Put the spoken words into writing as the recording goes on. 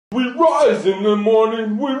We rise in the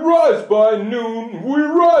morning, we rise by noon, we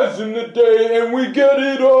rise in the day and we get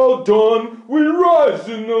it all done. We rise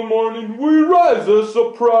in the morning, we rise, a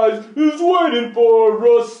surprise is waiting for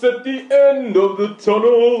us at the end of the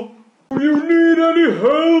tunnel. If you need any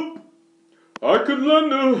help, I could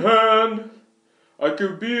lend a hand. I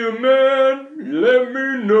could be a man, let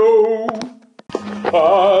me know.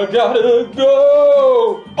 I gotta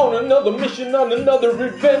go on another mission, on another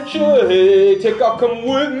adventure. Hey, take off, come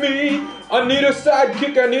with me. I need a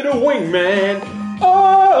sidekick, I need a wingman.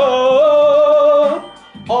 Oh,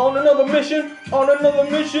 on another mission, on another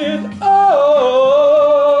mission.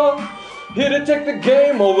 Oh, here to take the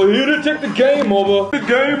game over, here to take the game over. The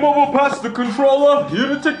game over, pass the controller. Here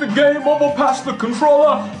to take the game over, pass the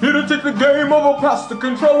controller. Here to take the game over, pass the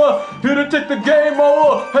controller. Here to take the game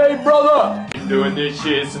over. Hey brother, been doing this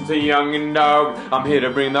shit since a youngin' dog. I'm here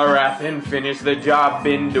to bring the wrath and finish the job.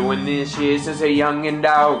 Been doing this shit since a youngin'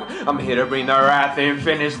 dog. I'm here to bring the wrath and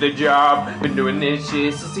finish the job. Been doing this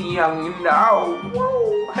shit since a youngin' dog.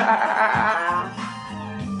 Woo.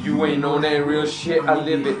 You ain't on that real shit, I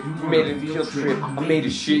live it. You made a field trip, I made a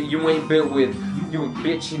shit you ain't built with. You a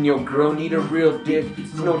bitch and your girl need a real dick.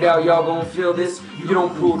 No doubt y'all gon' feel this. You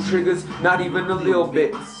don't pull triggers, not even a little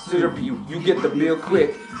bit. Serve you, you get the bill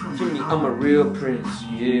quick. To me, I'm a real prince,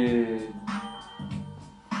 yeah.